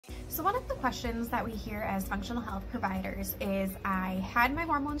So one of the questions that we hear as functional health providers is, I had my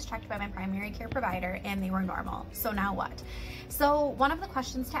hormones checked by my primary care provider and they were normal. So now what? So one of the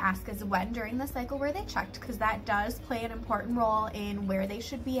questions to ask is when during the cycle were they checked, because that does play an important role in where they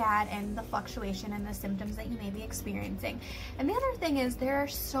should be at and the fluctuation and the symptoms that you may be experiencing. And the other thing is there are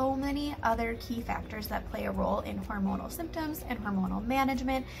so many other key factors that play a role in hormonal symptoms and hormonal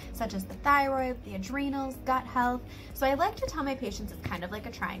management, such as the thyroid, the adrenals, gut health. So I like to tell my patients it's kind of like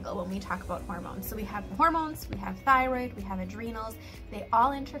a triangle when we talk about hormones. So we have hormones, we have thyroid, we have adrenals. They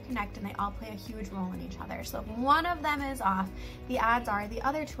all interconnect and they all play a huge role in each other. So if one of them is off, the odds are the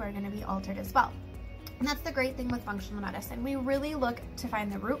other two are going to be altered as well. And that's the great thing with functional medicine. We really look to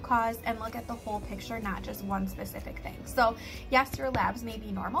find the root cause and look at the whole picture, not just one specific thing. So yes, your labs may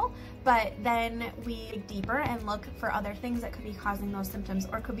be normal, but then we dig deeper and look for other things that could be causing those symptoms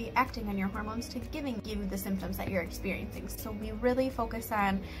or could be acting on your hormones to giving you the symptoms that you're experiencing. So we really focus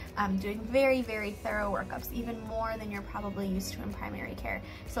on doing very, very thorough workups, even more than you're probably used to in primary care.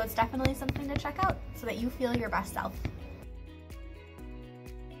 So it's definitely something to check out so that you feel your best self.